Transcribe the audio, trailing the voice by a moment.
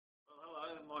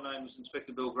name is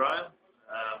Inspector Bill Graham.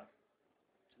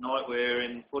 Tonight we're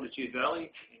in Fortitude Valley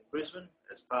in Brisbane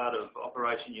as part of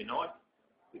Operation Unite,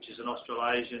 which is an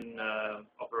Australasian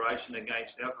operation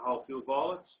against alcohol-fueled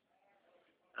violence.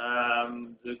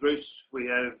 The groups we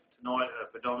have tonight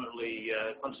are predominantly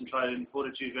concentrated in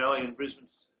Fortitude Valley and Brisbane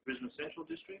Central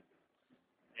District,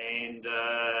 and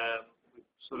we've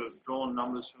sort of drawn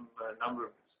numbers from a number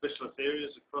of specialist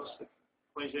areas across the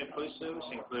Queensland Police Service,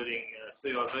 including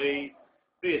CIB,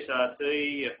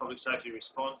 BSRT, Public Safety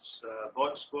Response,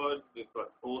 Bike Squad. We've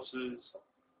got forces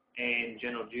and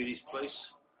General Duties Police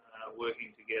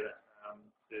working together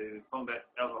to combat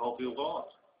alcohol-fueled violence.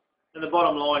 And the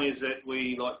bottom line is that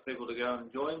we like people to go and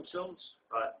enjoy themselves,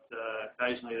 but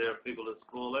occasionally there are people that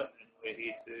spoil that, and we're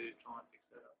here to try and fix